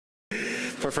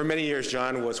For many years,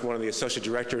 John was one of the associate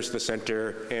directors of the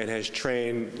center and has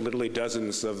trained literally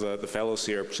dozens of the fellows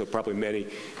here, so probably many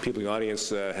people in the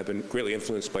audience have been greatly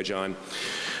influenced by John.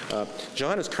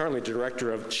 John is currently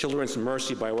director of Children's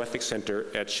Mercy Bioethics Center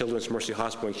at Children's Mercy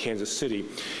Hospital in Kansas City,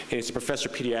 and he's a professor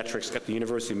of pediatrics at the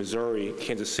University of Missouri,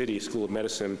 Kansas City School of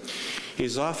Medicine.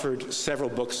 He's authored several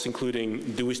books, including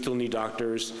Do We Still Need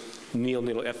Doctors?,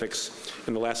 Neonatal Ethics,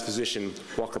 and The Last Physician,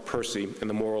 Walker Percy, and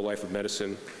The Moral Life of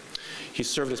Medicine. He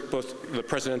served as both the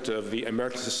president of the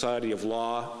American Society of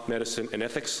Law, Medicine, and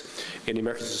Ethics, and the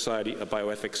American Society of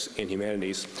Bioethics and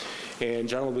Humanities. And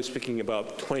John will be speaking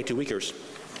about 22 weekers.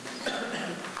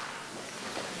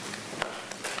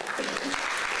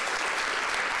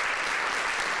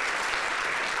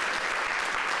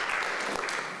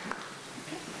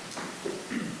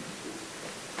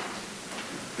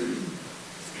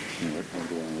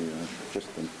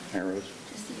 Just the arrows?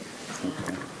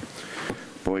 Okay.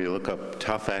 Boy, you look up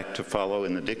tough act to follow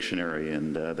in the dictionary,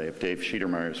 and they have Dave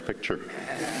Schiedermeyer's picture.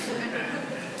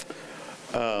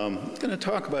 I'm going to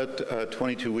talk about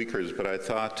 22-weekers, but I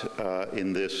thought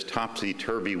in this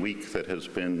topsy-turvy week that has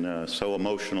been so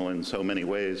emotional in so many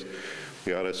ways,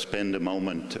 we ought to spend a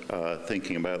moment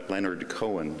thinking about Leonard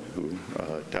Cohen, who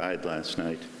died last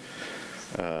night.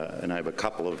 And I have a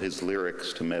couple of his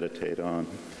lyrics to meditate on.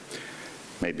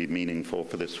 May be meaningful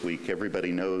for this week.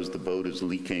 Everybody knows the boat is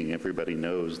leaking. Everybody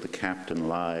knows the captain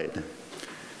lied.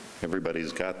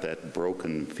 Everybody's got that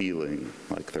broken feeling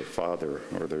like their father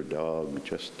or their dog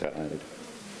just died.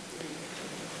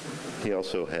 He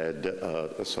also had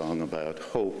a song about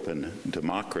hope and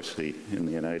democracy in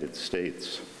the United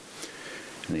States.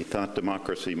 And he thought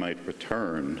democracy might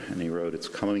return, and he wrote, "It's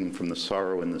coming from the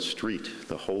sorrow in the street,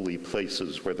 the holy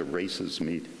places where the races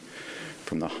meet,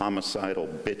 from the homicidal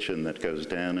bitchin' that goes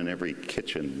down in every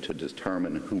kitchen to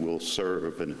determine who will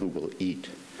serve and who will eat,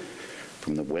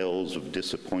 from the wells of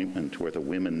disappointment where the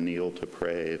women kneel to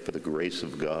pray for the grace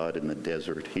of God in the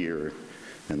desert here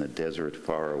and the desert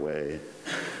far away.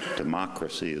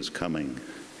 Democracy is coming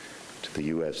to the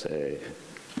USA,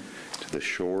 to the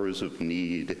shores of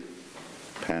need,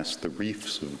 past the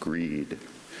reefs of greed,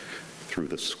 through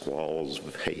the squalls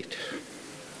of hate."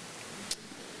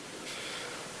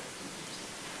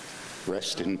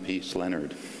 Rest in peace,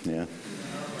 Leonard. Yeah.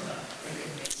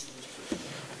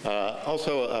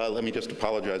 Let me just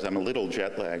apologize. I'm a little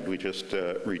jet-lagged. We just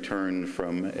returned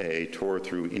from a tour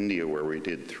through India where we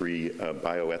did 3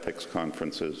 bioethics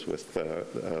conferences with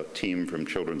a team from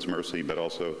Children's Mercy, but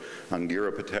also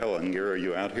Angira Patel. Angira, are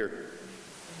you out here?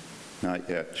 Not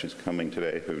yet. She's coming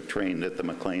today, who trained at the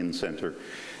MacLean Center.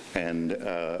 And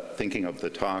thinking of the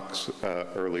talks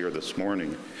earlier this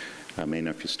morning, I mean,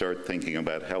 if you start thinking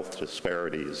about health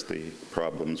disparities, the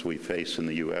problems we face in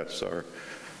the U.S. are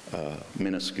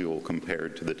minuscule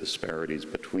compared to the disparities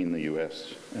between the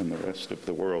U.S. and the rest of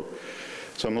the world.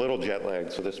 So I'm a little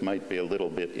jet-lagged, so this might be a little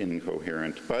bit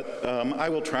incoherent, but I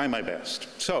will try my best.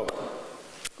 So,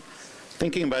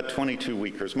 thinking about 22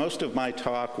 weekers, most of my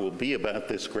talk will be about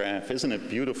this graph. Isn't it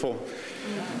beautiful?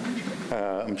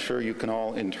 I'm sure you can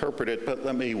all interpret it, but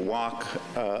let me walk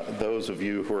those of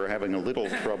you who are having a little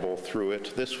trouble through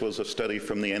it. This was a study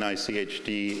from the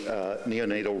NICHD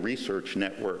Neonatal Research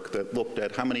Network that looked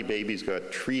at how many babies got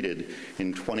treated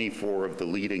in 24 of the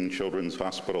leading children's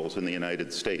hospitals in the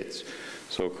United States.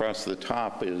 So across the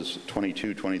top is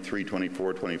 22, 23,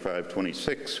 24, 25,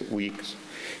 26 weeks.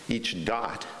 Each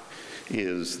dot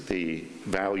is the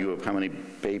value of how many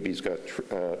babies got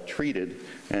treated,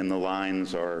 and the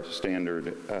lines are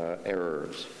standard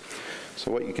errors. So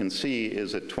what you can see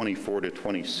is at 24 to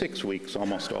 26 weeks,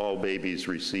 almost all babies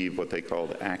receive what they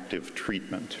called active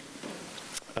treatment.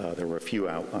 There were a few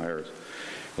outliers.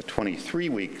 At 23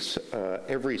 weeks,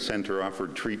 every center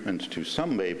offered treatment to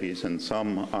some babies, and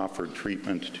some offered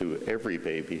treatment to every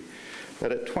baby.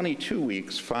 But at 22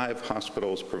 weeks, 5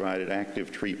 hospitals provided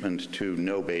active treatment to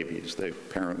no babies. They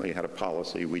apparently had a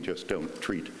policy, we just don't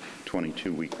treat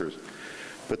 22-weekers.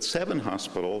 But 7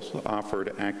 hospitals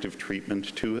offered active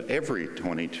treatment to every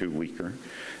 22-weeker,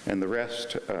 and the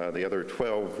rest, the other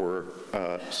 12, were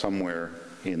somewhere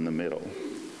in the middle.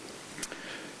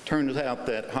 Turns out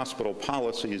that hospital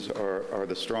policies are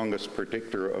the strongest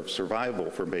predictor of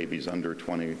survival for babies under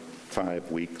 25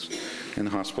 weeks, and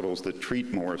hospitals that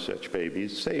treat more such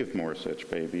babies save more such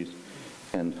babies,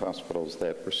 and hospitals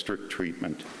that restrict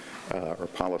treatment or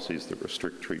policies that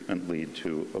restrict treatment lead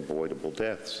to avoidable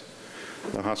deaths.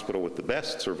 The hospital with the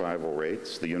best survival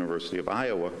rates, the University of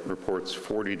Iowa, reports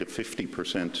 40 to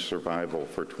 50% survival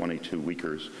for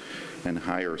 22-weekers and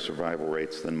higher survival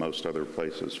rates than most other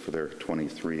places for their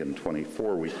 23 and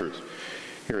 24-weekers.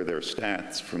 Here are their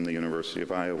stats from the University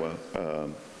of Iowa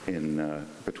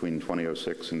between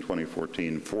 2006 and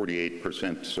 2014,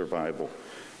 48% survival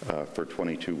for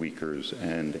 22-weekers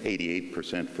and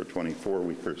 88% for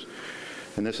 24-weekers.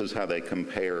 And this is how they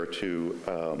compare to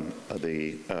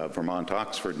the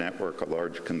Vermont-Oxford network, a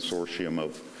large consortium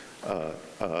of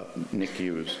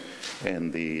NICUs,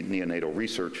 and the Neonatal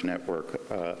Research Network.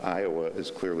 Iowa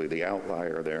is clearly the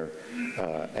outlier there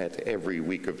at every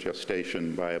week of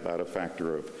gestation by about a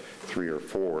factor of 3 or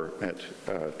 4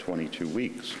 at 22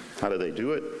 weeks. How do they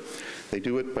do it? They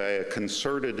do it by a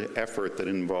concerted effort that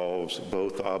involves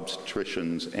both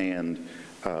obstetricians and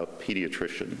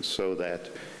pediatricians, so that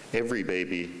every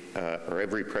baby or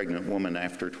every pregnant woman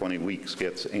after 20 weeks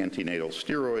gets antenatal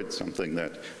steroids, something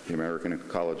that the American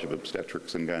College of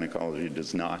Obstetrics and Gynecology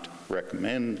does not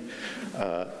recommend.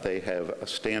 They have a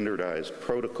standardized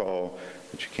protocol,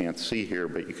 which you can't see here,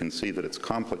 but you can see that it's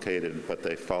complicated, but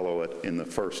they follow it in the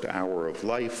first hour of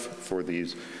life for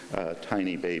these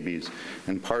tiny babies.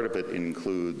 And part of it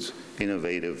includes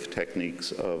innovative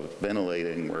techniques of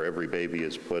ventilating, where every baby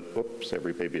is put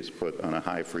on a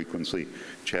high-frequency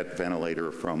jet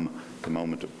ventilator from the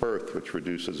moment of birth, which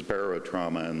reduces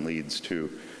barotrauma and leads to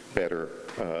better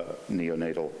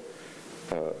neonatal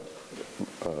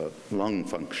lung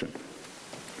function.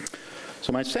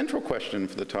 So my central question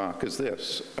for the talk is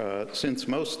this. Since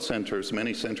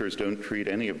many centers don't treat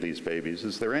any of these babies,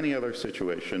 is there any other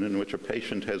situation in which a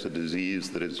patient has a disease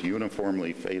that is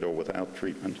uniformly fatal without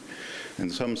treatment?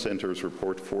 And some centers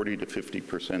report 40 to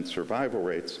 50% survival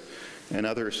rates, and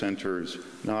other centers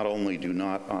not only do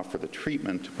not offer the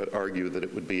treatment, but argue that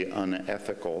it would be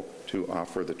unethical to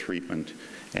offer the treatment,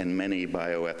 and many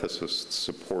bioethicists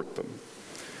support them.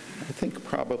 I think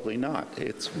probably not.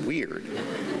 It's weird.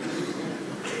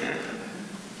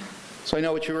 So I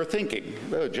know what you were thinking.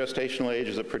 Oh, gestational age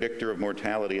is a predictor of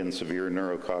mortality and severe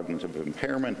neurocognitive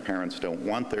impairment. Parents don't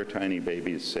want their tiny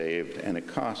babies saved, and it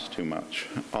costs too much.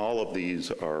 All of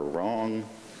these are wrong,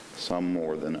 some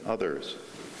more than others.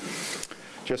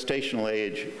 Gestational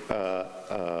age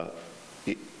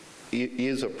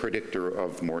is a predictor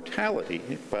of mortality,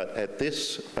 but at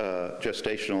this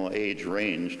gestational age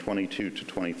range, 22 to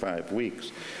 25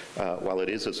 weeks, while it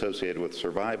is associated with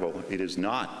survival, it is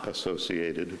not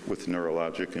associated with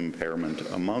neurologic impairment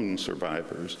among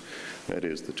survivors. That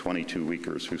is, the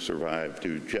 22-weekers who survive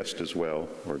do just as well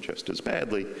or just as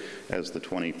badly as the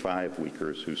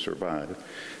 25-weekers who survive.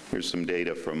 Here's some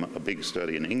data from a big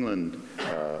study in England,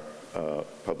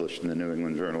 published in the New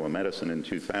England Journal of Medicine in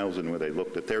 2000, where they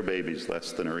looked at their babies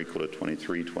less than or equal to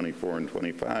 23, 24, and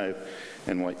 25.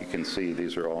 And what you can see,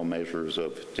 these are all measures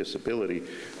of disability.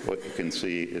 What you can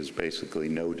see is basically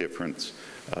no difference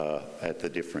at the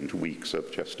different weeks of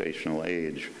gestational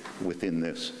age within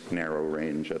this narrow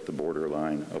range at the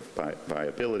borderline of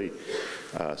viability.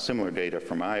 Similar data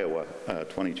from Iowa,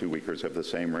 22-weekers have the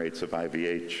same rates of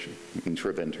IVH,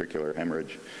 intraventricular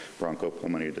hemorrhage,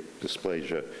 bronchopulmonary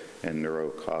dysplasia, and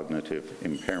neurocognitive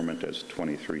impairment as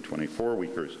 23,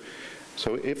 24-weekers.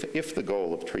 So if the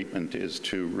goal of treatment is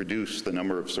to reduce the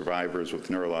number of survivors with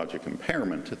neurologic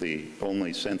impairment, the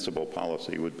only sensible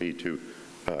policy would be to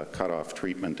cut off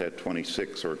treatment at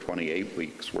 26 or 28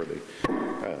 weeks, where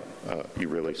you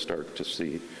really start to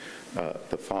see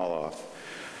the fall off.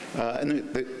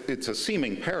 And it's a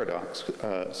seeming paradox,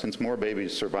 since more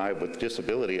babies survive with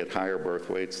disability at higher birth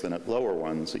weights than at lower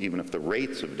ones, even if the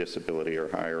rates of disability are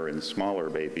higher in smaller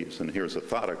babies. And here's a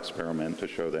thought experiment to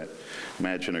show that.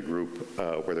 Imagine a group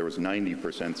where there was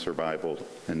 90% survival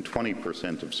and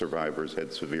 20% of survivors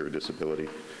had severe disability,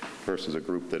 versus a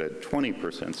group that had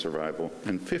 20% survival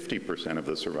and 50% of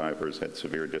the survivors had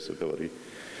severe disability.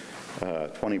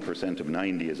 20% of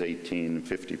 90 is 18,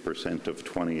 50% of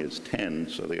 20 is 10,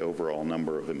 so the overall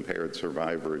number of impaired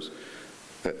survivors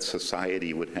that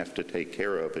society would have to take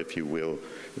care of, if you will,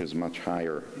 is much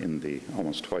higher in the,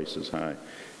 almost twice as high,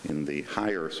 in the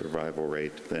higher survival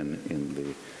rate than in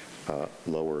the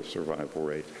lower survival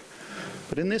rate.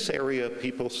 But in this area,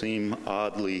 people seem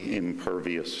oddly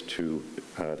impervious to,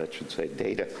 that should say,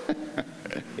 data.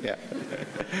 Yeah.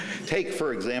 Take,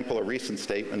 for example, a recent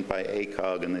statement by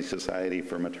ACOG and the Society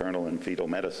for Maternal and Fetal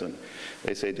Medicine.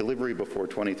 They say delivery before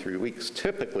 23 weeks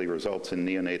typically results in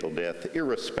neonatal death,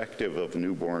 irrespective of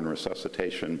newborn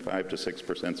resuscitation, 5 to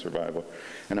 6% survival.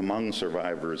 And among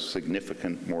survivors,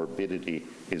 significant morbidity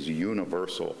is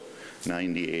universal,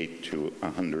 98 to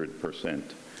 100%.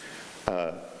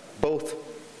 Both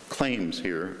claims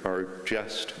here are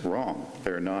just wrong.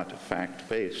 They're not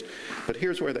fact-based. But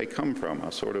here's where they come from,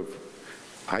 a sort of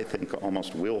I think,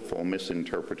 almost willful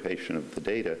misinterpretation of the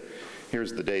data.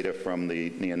 Here's the data from the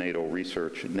Neonatal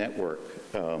Research Network.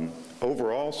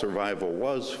 Overall survival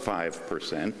was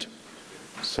 5%.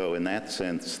 So in that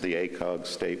sense, the ACOG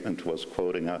statement was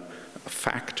quoting a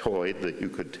factoid that you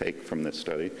could take from this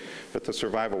study. But the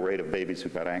survival rate of babies who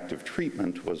got active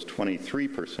treatment was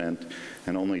 23%,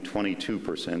 and only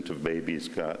 22% of babies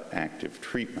got active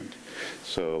treatment.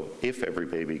 So if every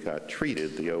baby got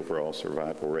treated, the overall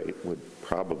survival rate would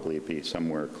probably be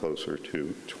somewhere closer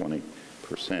to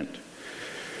 20%.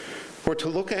 Or to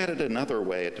look at it another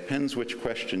way, it depends which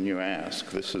question you ask.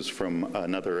 This is from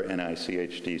another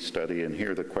NICHD study, and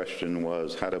here the question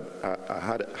was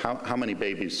how many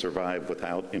babies survive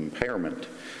without impairment?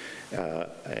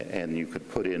 And you could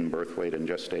put in birth weight and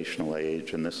gestational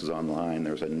age, and this is online.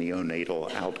 There's a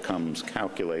neonatal outcomes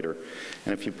calculator.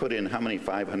 And if you put in how many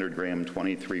 500-gram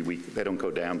 23-week, they don't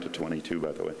go down to 22,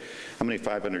 by the way, how many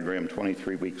 500-gram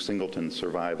 23-week singletons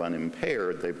survive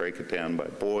unimpaired, they break it down by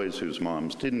boys whose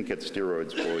moms didn't get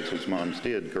steroids, boys whose moms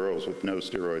did, girls with no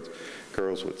steroids,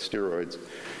 girls with steroids.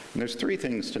 And there's three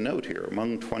things to note here.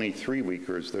 Among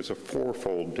 23-weekers, there's a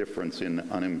fourfold difference in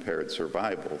unimpaired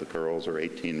survival. The girls are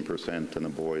 18% and the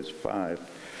boys 5%.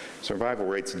 Survival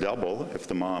rates double if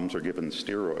the moms are given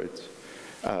steroids.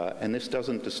 And this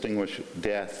doesn't distinguish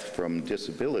death from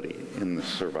disability in the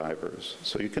survivors.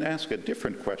 So you can ask a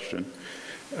different question,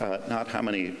 not how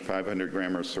many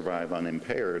 500-grammers survive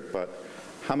unimpaired, but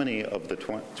how many of the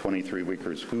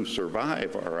 23-weekers who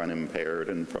survive are unimpaired?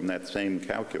 And from that same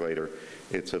calculator,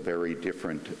 it's a very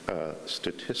different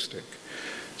statistic.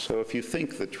 So if you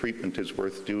think the treatment is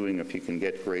worth doing, if you can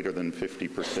get greater than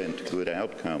 50% good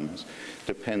outcomes,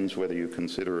 depends whether you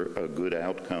consider a good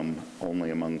outcome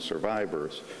only among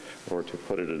survivors, or to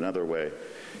put it another way,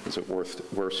 is it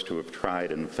worse to have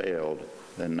tried and failed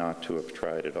than not to have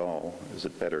tried at all? Is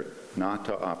it better not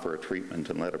to offer a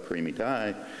treatment and let a preemie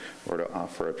die, or to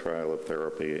offer a trial of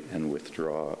therapy and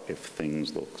withdraw if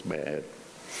things look bad?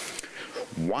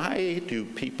 Why do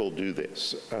people do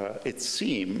this? It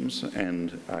seems,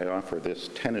 and I offer this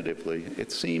tentatively,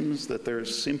 it seems that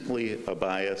there's simply a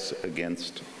bias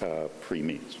against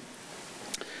preemies.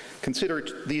 Consider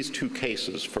these two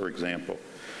cases, for example.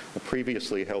 A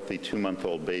previously healthy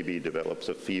 2-month-old baby develops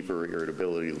a fever,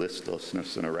 irritability,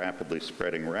 listlessness, and a rapidly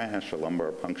spreading rash. A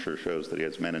lumbar puncture shows that he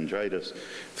has meningitis.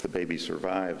 If the baby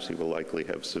survives, he will likely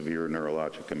have severe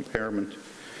neurologic impairment.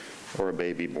 Or a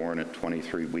baby born at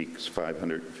 23 weeks,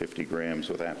 550 grams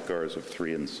with APGARs of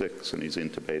 3 and 6, and he's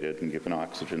intubated and given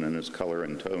oxygen, and his color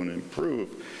and tone improve.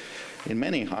 In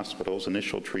many hospitals,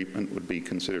 initial treatment would be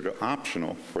considered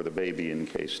optional for the baby in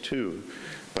case 2,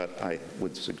 but I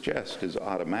would suggest is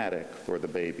automatic for the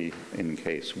baby in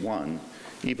case 1,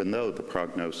 even though the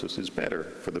prognosis is better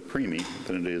for the preemie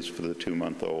than it is for the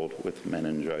 2-month-old with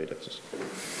meningitis.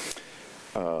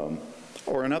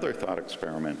 Or another thought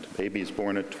experiment, babies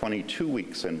born at 22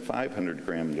 weeks and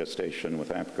 500-gram gestation with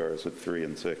APGARs at 3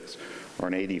 and 6, or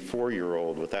an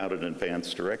 84-year-old without an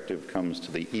advanced directive comes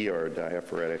to the ER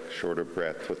diaphoretic, short of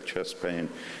breath with chest pain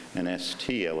and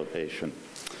ST elevation.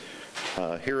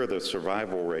 Here are the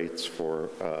survival rates for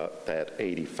that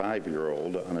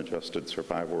 85-year-old, unadjusted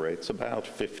survival rates, about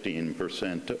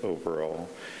 15% overall.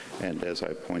 And as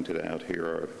I pointed out, here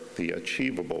are the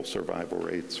achievable survival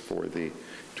rates for the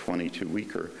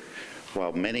 22-weeker.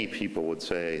 While many people would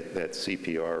say that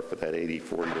CPR for that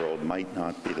 84-year-old might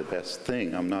not be the best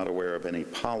thing, I'm not aware of any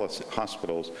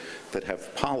hospitals that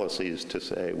have policies to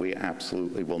say we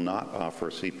absolutely will not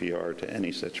offer CPR to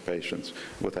any such patients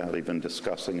without even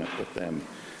discussing it with them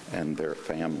and their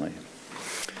family.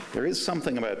 There is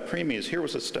something about preemies. Here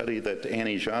was a study that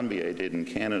Annie Janvier did in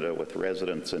Canada with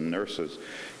residents and nurses,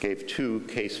 gave 2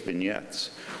 case vignettes.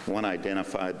 One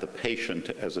identified the patient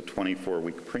as a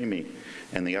 24-week preemie,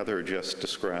 and the other just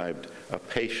described a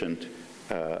patient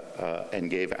and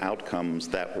gave outcomes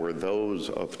that were those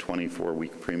of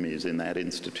 24-week preemies in that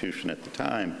institution at the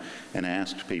time, and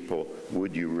asked people,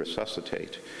 would you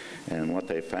resuscitate? And what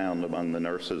they found among the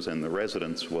nurses and the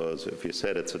residents was if you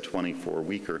said it's a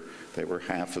 24-weeker, they were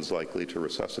half as likely to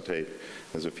resuscitate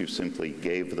as if you simply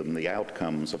gave them the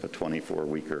outcomes of a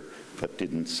 24-weeker but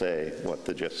didn't say what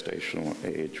the gestational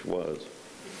age was.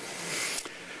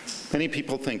 Many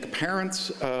people think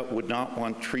parents would not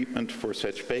want treatment for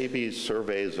such babies.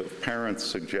 Surveys of parents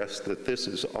suggest that this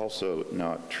is also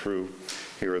not true.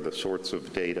 Here are the sorts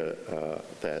of data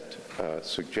that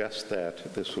suggest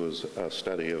that. This was a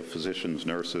study of physicians,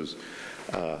 nurses,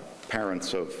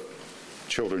 parents of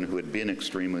children who had been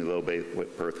extremely low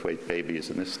birth weight babies.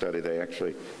 In this study, they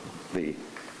actually, the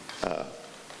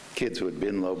kids who had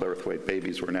been low birth weight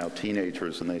babies were now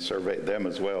teenagers, and they surveyed them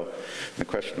as well. The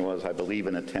question was, I believe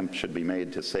an attempt should be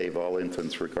made to save all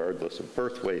infants regardless of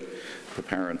birth weight. The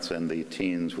parents and the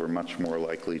teens were much more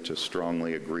likely to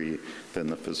strongly agree than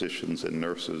the physicians and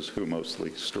nurses, who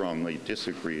mostly strongly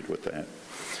disagreed with that.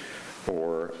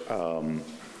 Or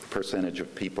percentage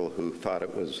of people who thought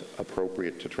it was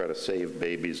appropriate to try to save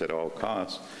babies at all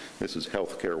costs. This is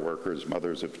healthcare workers,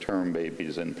 mothers of term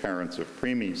babies, and parents of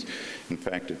preemies. In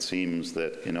fact, it seems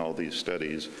that in all these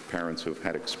studies, parents who've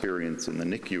had experience in the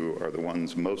NICU are the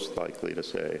ones most likely to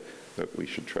say that we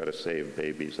should try to save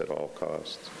babies at all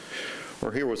costs.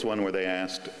 Or here was one where they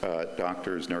asked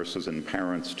doctors, nurses, and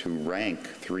parents to rank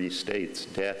 3 states: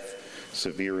 death,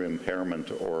 severe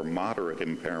impairment, or moderate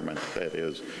impairment. That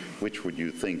is, which would you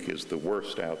think is the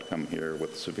worst outcome here,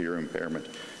 with severe impairment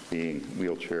being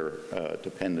wheelchair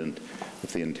dependent,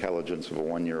 with the intelligence of a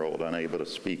 1-year-old unable to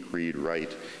speak, read,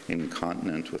 write,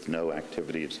 incontinent with no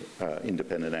activities,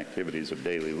 independent activities of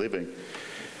daily living.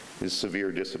 Is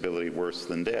severe disability worse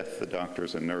than death? The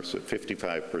doctors and nurses,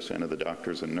 55% of the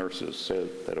doctors and nurses said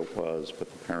that it was,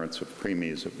 but the parents of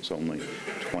preemies, it was only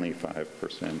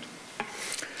 25%.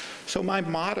 So my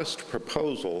modest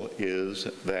proposal is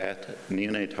that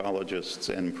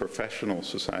neonatologists and professional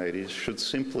societies should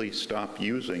simply stop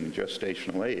using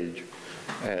gestational age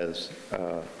as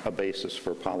a basis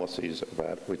for policies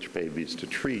about which babies to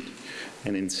treat,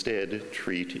 and instead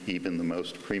treat even the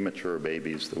most premature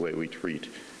babies the way we treat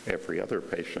every other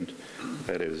patient.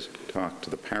 That is, talk to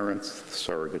the parents, the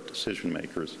surrogate decision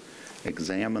makers,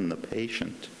 examine the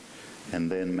patient, and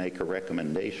then make a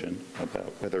recommendation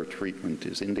about whether treatment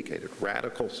is indicated.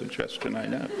 Radical suggestion, I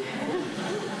know.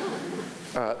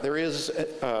 There is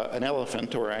an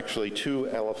elephant, or actually 2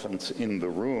 elephants in the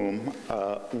room.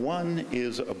 One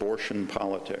is abortion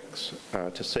politics.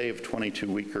 To save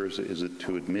 22-weekers is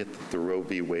to admit that the Roe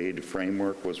v. Wade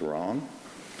framework was wrong,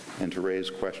 and to raise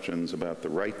questions about the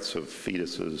rights of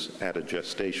fetuses at a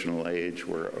gestational age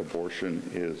where abortion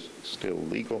is still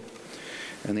legal.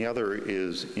 And the other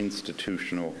is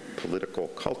institutional political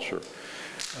culture.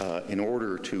 In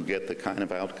order to get the kind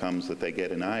of outcomes that they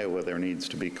get in Iowa, there needs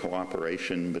to be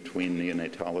cooperation between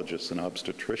neonatologists and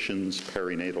obstetricians.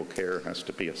 Perinatal care has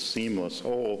to be a seamless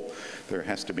whole. There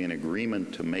has to be an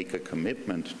agreement to make a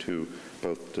commitment to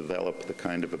both develop the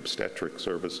kind of obstetric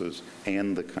services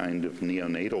and the kind of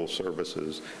neonatal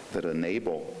services that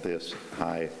enable this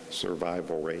high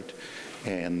survival rate.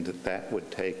 And that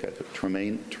would take a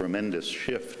tremendous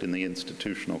shift in the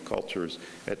institutional cultures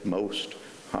at most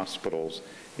hospitals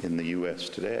in the U.S.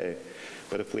 today.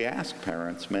 But if we ask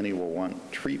parents, many will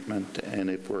want treatment, and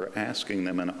if we're asking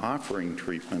them and offering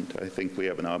treatment, I think we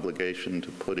have an obligation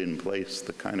to put in place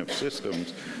the kind of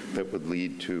systems that would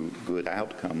lead to good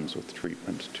outcomes with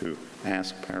treatment, to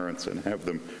ask parents and have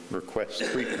them request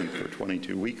treatment for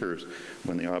 22-weekers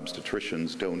when the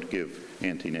obstetricians don't give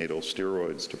antenatal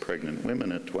steroids to pregnant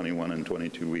women at 21 and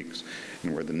 22 weeks,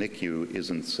 and where the NICU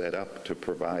isn't set up to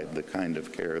provide the kind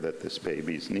of care that this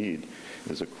babies need,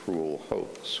 is a cruel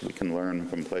hoax. We can learn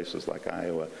from places like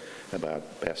Iowa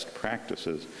about best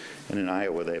practices, and in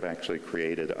Iowa they've actually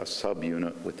created a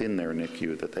subunit within their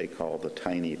NICU that they call the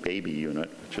tiny baby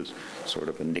unit, which is sort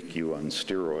of a NICU on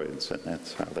steroids, and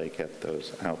that's how they get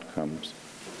those outcomes.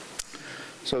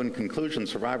 So in conclusion,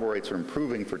 survival rates are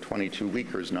improving for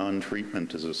 22-weekers.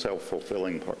 Non-treatment is a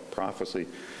self-fulfilling prophecy.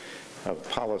 A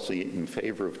policy in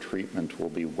favor of treatment will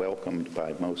be welcomed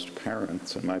by most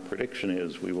parents, and my prediction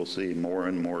is we will see more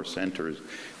and more centers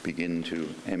begin to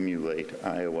emulate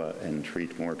Iowa and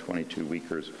treat more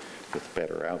 22-weekers with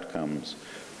better outcomes,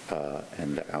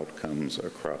 and outcomes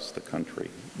across the country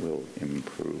will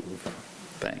improve.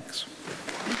 Thanks.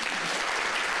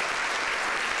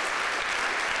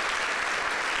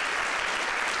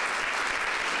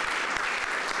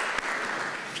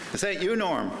 Is that you,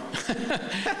 Norm?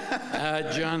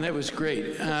 John, that was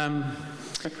great.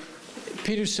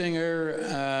 Peter Singer,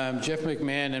 Jeff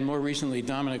McMahon, and more recently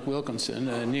Dominic Wilkinson,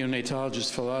 a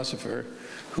neonatologist philosopher,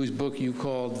 whose book you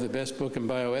called the best book in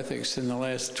bioethics in the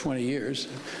last 20 years.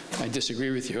 I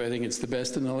disagree with you. I think it's the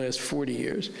best in the last 40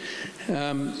 years.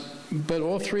 But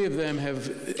all 3 of them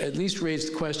have at least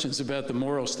raised questions about the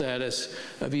moral status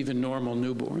of even normal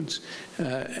newborns,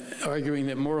 arguing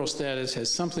that moral status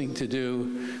has something to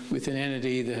do with an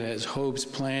entity that has hopes,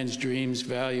 plans, dreams,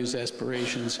 values,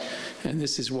 aspirations, and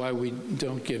this is why we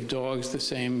don't give dogs the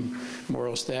same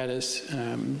moral status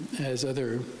as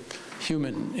other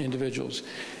human individuals.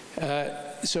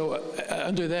 So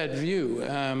under that view,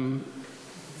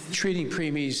 treating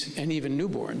preemies and even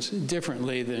newborns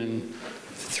differently than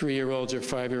 3-year-olds or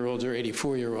 5-year-olds or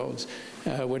 84-year-olds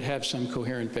would have some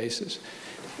coherent basis.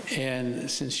 And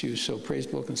since you so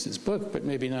praised Wilkinson's book, but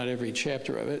maybe not every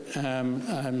chapter of it,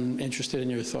 I'm interested in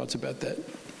your thoughts about that.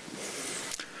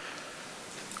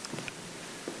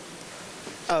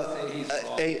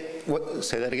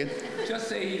 Say that again? Just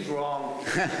say he's wrong.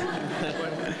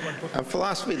 A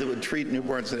philosophy that would treat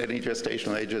newborns at any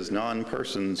gestational age as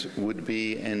non-persons would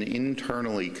be an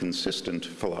internally consistent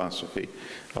philosophy,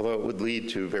 although it would lead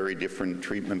to very different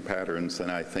treatment patterns than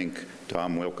I think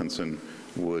Tom Wilkinson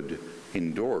would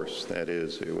endorse. That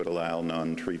is, it would allow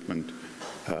non-treatment,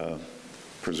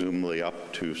 presumably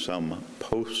up to some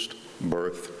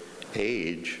post-birth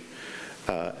age,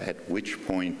 at which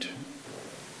point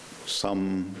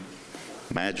some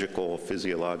magical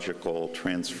physiological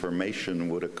transformation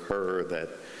would occur that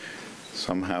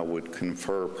somehow would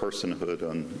confer personhood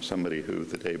on somebody who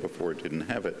the day before didn't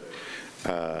have it.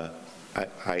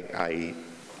 I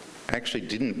actually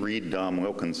didn't read Tom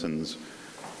Wilkinson's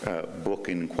book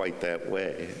in quite that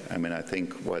way. I mean, I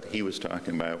think what he was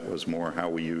talking about was more how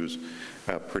we use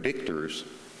predictors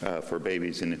for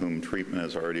babies in whom treatment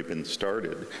has already been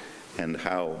started, and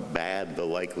how bad the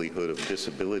likelihood of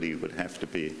disability would have to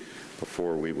be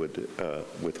before we would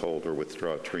withhold or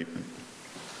withdraw treatment.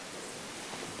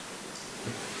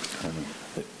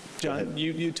 John,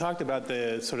 you talked about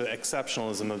the sort of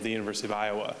exceptionalism of the University of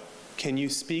Iowa. Can you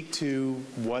speak to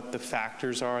what the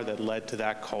factors are that led to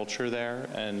that culture there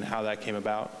and how that came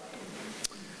about?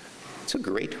 It's a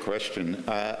great question.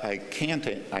 I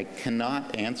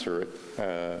cannot answer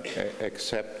it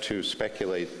except to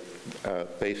speculate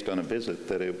based on a visit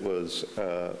that it was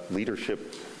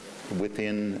leadership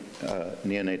within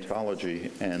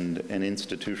neonatology and an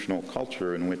institutional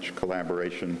culture in which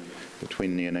collaboration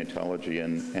between neonatology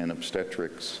and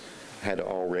obstetrics had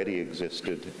already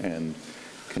existed and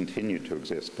continued to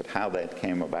exist. But how that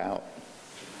came about,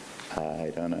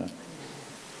 I don't know.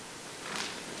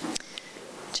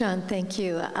 John, thank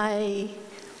you. I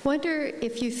wonder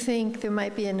if you think there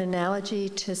might be an analogy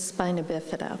to spina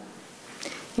bifida.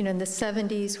 You know, in the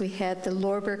 70s, we had the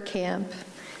Lorber camp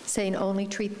saying only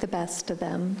treat the best of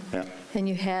them. Yeah. And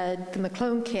you had the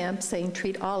MacLean camp saying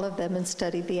treat all of them and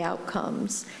study the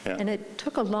outcomes. Yeah. And it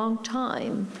took a long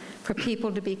time for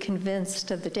people to be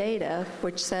convinced of the data,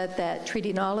 which said that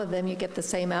treating all of them, you get the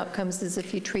same outcomes as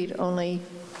if you treat only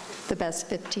the best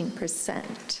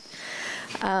 15%.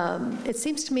 It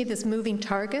seems to me this moving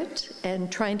target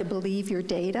and trying to believe your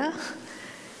data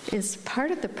is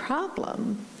part of the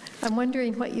problem. I'm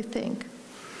wondering what you think.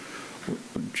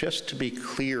 Just to be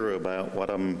clear about what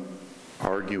I'm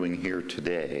arguing here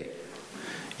today,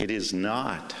 it is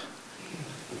not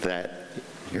that,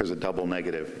 here's a double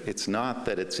negative, it's not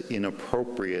that it's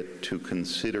inappropriate to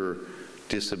consider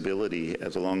disability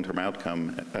as a long-term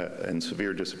outcome and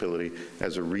severe disability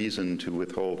as a reason to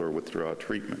withhold or withdraw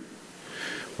treatment.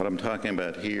 What I'm talking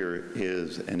about here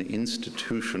is an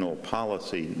institutional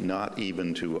policy not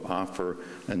even to offer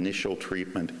initial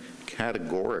treatment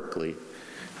categorically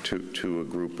to a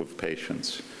group of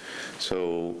patients.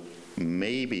 So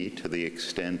maybe to the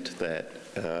extent that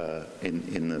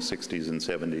in the 60s and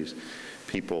 70s,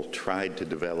 people tried to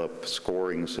develop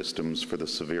scoring systems for the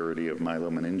severity of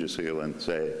myelomeningocele and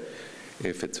say,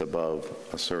 if it's above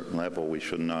a certain level, we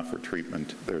shouldn't offer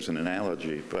treatment. There's an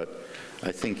analogy, but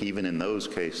I think even in those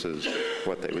cases,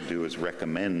 what they would do is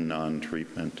recommend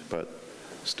non-treatment, but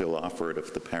still offer it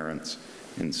if the parents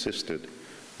insisted.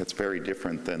 That's very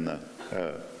different than the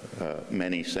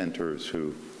many centers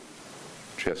who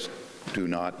just do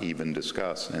not even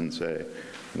discuss and say,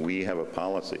 we have a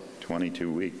policy,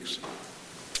 22 weeks.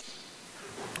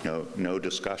 No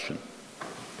discussion.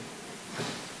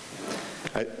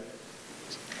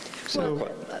 Well,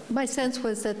 my sense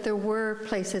was that there were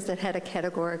places that had a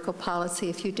categorical policy.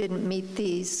 If you didn't meet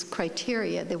these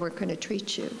criteria, they weren't going to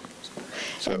treat you.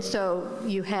 And so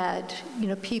you had,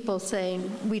 people saying,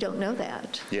 we don't know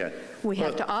that. Yeah. We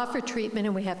have to offer treatment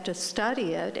and we have to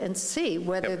study it and see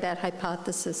whether that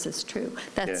hypothesis is true.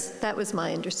 That was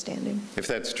my understanding. If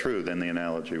that's true, then the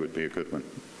analogy would be a good one.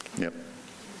 Yep.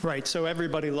 Right, so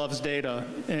everybody loves data,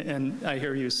 and I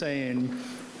hear you saying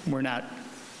we're not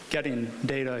getting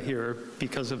data here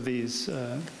because of these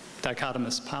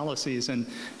dichotomous policies. And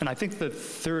I think the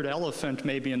third elephant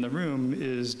maybe in the room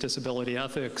is disability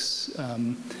ethics,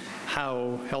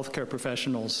 how healthcare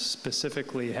professionals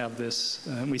specifically have this,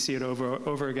 we see it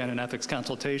over again in ethics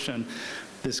consultation,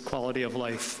 this quality of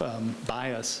life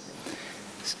bias.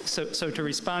 So to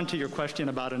respond to your question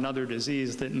about another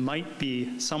disease that might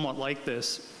be somewhat like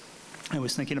this, I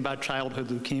was thinking about childhood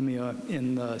leukemia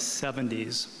in the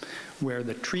 70s, where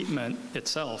the treatment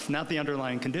itself, not the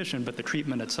underlying condition, but the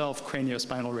treatment itself,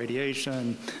 craniospinal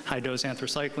radiation, high-dose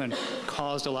anthracycline,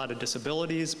 caused a lot of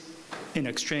disabilities in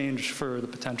exchange for the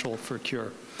potential for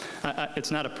cure. It's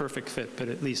not a perfect fit, but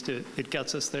at least it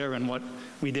gets us there, and what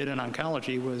we did in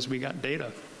oncology was we got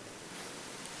data.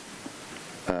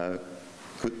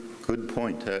 Good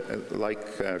point.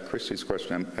 Like Christy's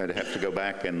question, I'd have to go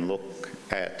back and look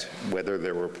at whether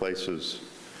there were places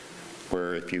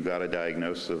where if you got a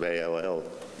diagnosis of ALL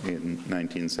in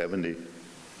 1970,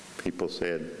 people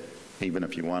said, even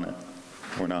if you want it,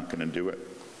 we're not going to do it.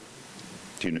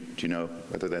 Do you know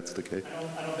whether that's the case? I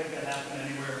don't think that happened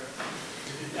anywhere.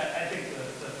 I think the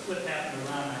flip happened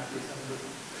around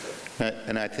actually.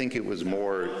 And I think it was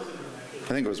more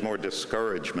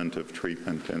discouragement of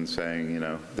treatment and saying, you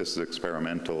know, this is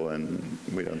experimental and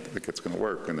we don't think it's going to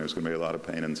work and there's going to be a lot of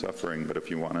pain and suffering, but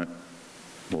if you want it,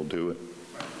 we'll do it.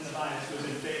 And the bias was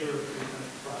in favor of treatment,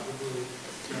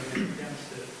 probably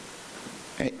against it.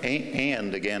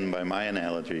 And again, by my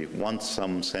analogy, once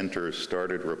some centers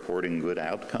started reporting good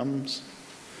outcomes,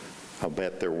 I'll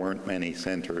bet there weren't many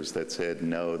centers that said,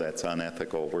 no, that's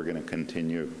unethical, we're going to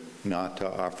continue not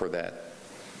to offer that.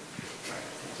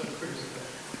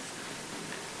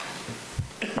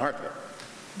 Martha.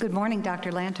 Good morning,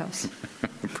 Dr. Lantos.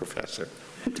 Professor.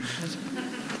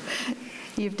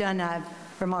 You've done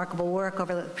remarkable work,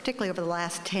 particularly over the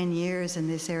last 10 years in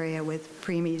this area with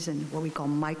preemies and what we call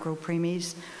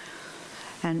micro-preemies.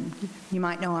 And you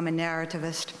might know I'm a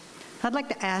narrativist. I'd like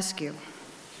to ask you,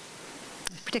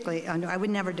 particularly, I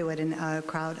would never do it in a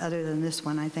crowd other than this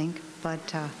one, I think,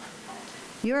 but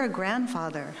you're a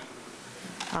grandfather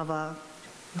of a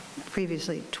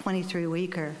previously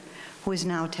 23-weeker who is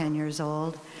now 10 years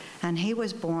old, and he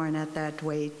was born at that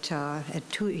weight.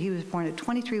 He was born at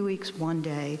 23 weeks, 1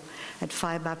 day, at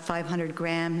about 500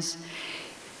 grams.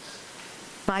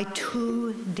 By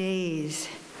 2 days,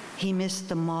 he missed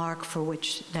the mark for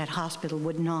which that hospital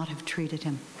would not have treated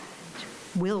him.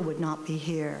 Will would not be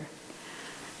here.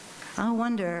 I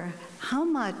wonder how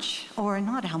much, or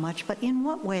not how much, but in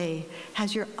what way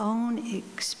has your own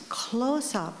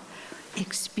close-up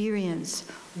experience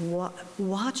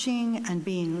watching and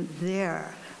being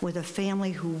there with a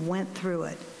family who went through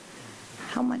it,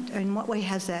 how much, in what way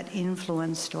has that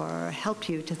influenced or helped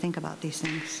you to think about these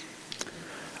things?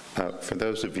 For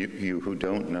those of you who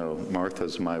don't know,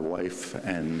 Martha's my wife,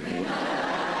 and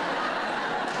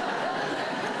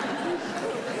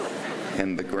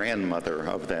and the grandmother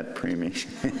of that preemie.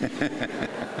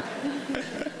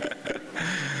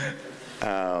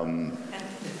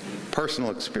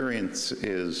 Personal experience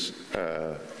is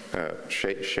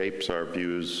shapes our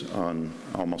views on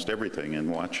almost everything,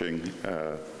 and watching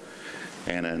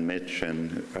Anna and Mitch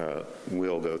and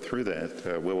Will go through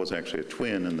that. Will was actually a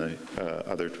twin, and the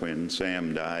other twin,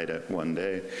 Sam, died at 1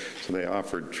 day. So they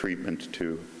offered treatment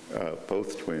to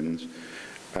both twins.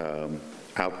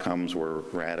 Outcomes were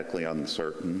radically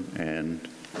uncertain, and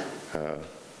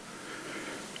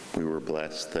we were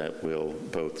blessed that Will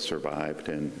both survived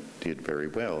and did very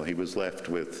well. He was left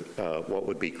with what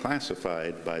would be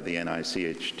classified by the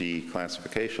NICHD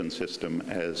classification system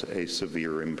as a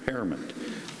severe impairment.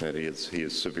 That is, he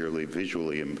is severely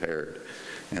visually impaired,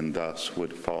 and thus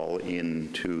would fall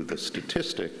into the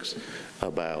statistics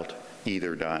about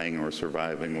either dying or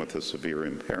surviving with a severe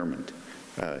impairment.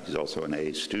 He's also an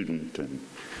A student and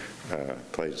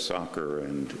plays soccer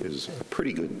and is a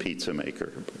pretty good pizza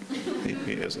maker.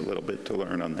 He has a little bit to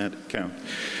learn on that account.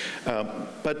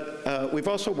 But we've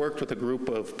also worked with a group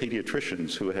of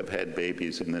pediatricians who have had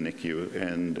babies in the NICU,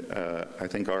 and I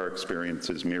think our experience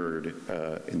is mirrored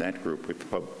in that group.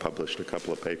 We've published a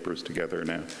couple of papers together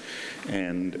now.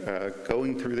 And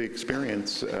going through the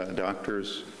experience,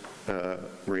 doctors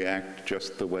react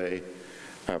just the way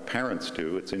parents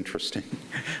do. It's interesting.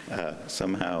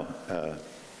 Somehow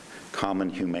common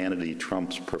humanity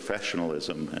trumps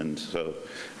professionalism, and so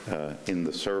in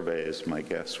the surveys, my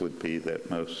guess would be that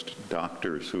most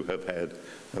doctors who have had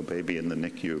a baby in the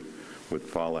NICU would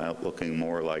fall out looking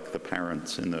more like the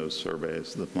parents in those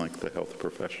surveys than like the health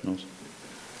professionals.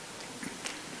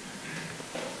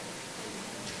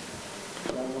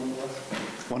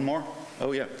 One more?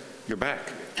 Oh yeah, you're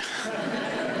back.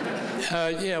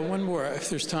 Yeah, one more if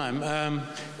there's time.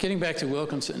 Getting back to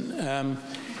Wilkinson,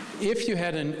 if you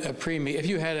had if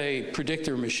you had a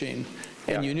predictor machine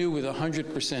and you knew with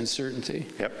 100% certainty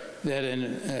that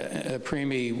a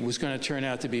preemie was going to turn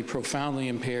out to be profoundly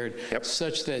impaired,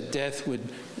 such that death would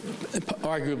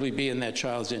arguably be in that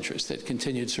child's interest, that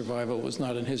continued survival was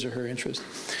not in his or her interest.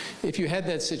 If you had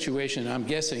that situation, I'm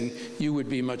guessing you would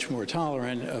be much more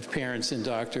tolerant of parents and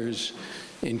doctors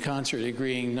in concert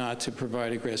agreeing not to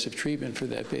provide aggressive treatment for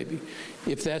that baby.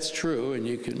 If that's true, and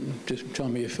you can just tell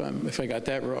me if I got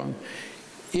that wrong,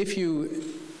 if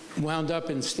you wound up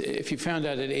if you found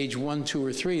out at age 1, 2,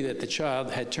 or 3 that the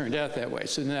child had turned out that way,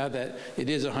 so now that it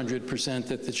is 100%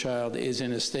 that the child is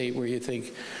in a state where you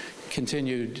think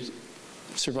continued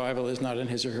survival is not in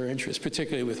his or her interest,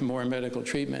 particularly with more medical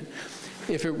treatment,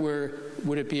 if it were,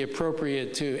 would it be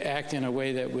appropriate to act in a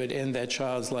way that would end that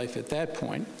child's life at that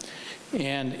point?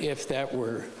 And if that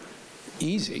were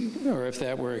easy, or if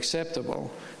that were acceptable,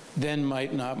 then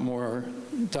might not more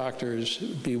doctors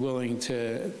be willing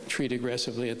to treat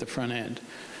aggressively at the front end?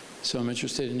 So I'm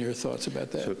interested in your thoughts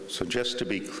about that. So just to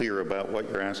be clear about what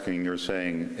you're asking, you're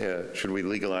saying, should we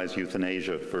legalize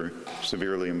euthanasia for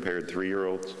severely impaired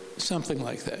 3-year-olds? Something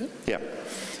like that. Yeah.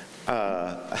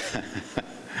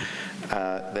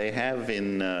 They have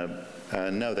in,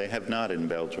 no, they have not in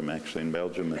Belgium, actually. In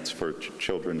Belgium, it's for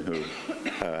children who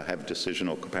have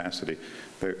decisional capacity.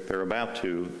 They're about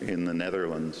to in the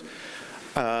Netherlands.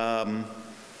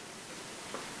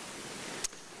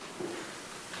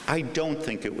 I don't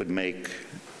think it would make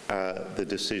the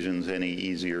decisions any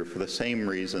easier for the same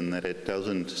reason that it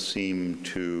doesn't seem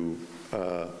to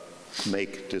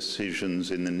make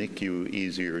decisions in the NICU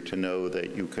easier to know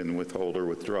that you can withhold or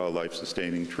withdraw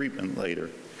life-sustaining treatment later.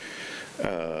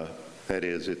 That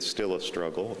is, it's still a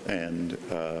struggle, and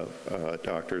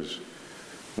doctors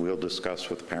will discuss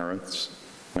with parents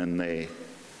when they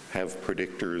have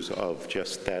predictors of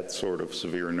just that sort of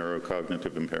severe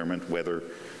neurocognitive impairment, whether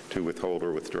to withhold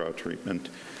or withdraw treatment.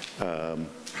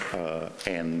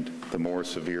 And the more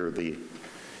severe the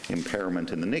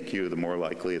impairment in the NICU, the more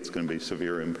likely it's going to be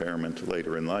severe impairment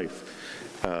later in life.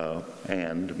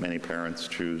 And many parents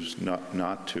choose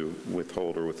not to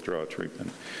withhold or withdraw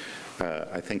treatment.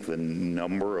 I think the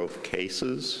number of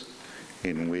cases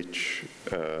in which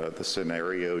the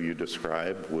scenario you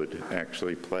described would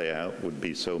actually play out would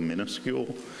be so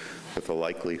minuscule that the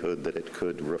likelihood that it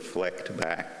could reflect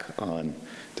back on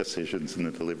decisions in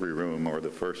the delivery room or the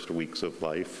first weeks of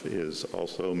life is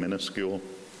also minuscule.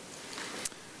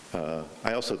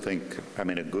 I also think, I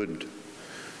mean, a good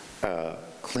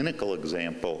clinical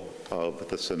example of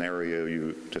the scenario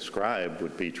you described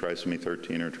would be trisomy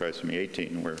 13 or trisomy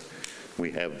 18, where we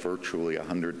have virtually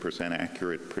 100%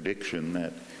 accurate prediction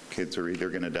that kids are either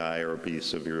going to die or be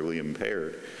severely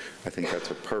impaired. I think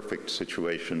that's a perfect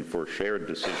situation for shared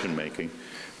decision-making.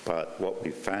 But what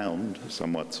we found,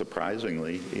 somewhat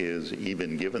surprisingly, is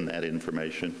even given that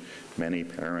information, many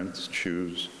parents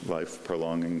choose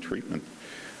life-prolonging treatment.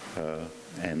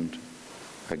 And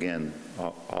again,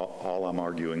 all I'm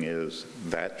arguing is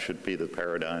that should be the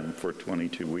paradigm for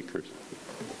 22-weekers.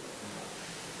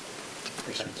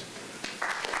 Questions?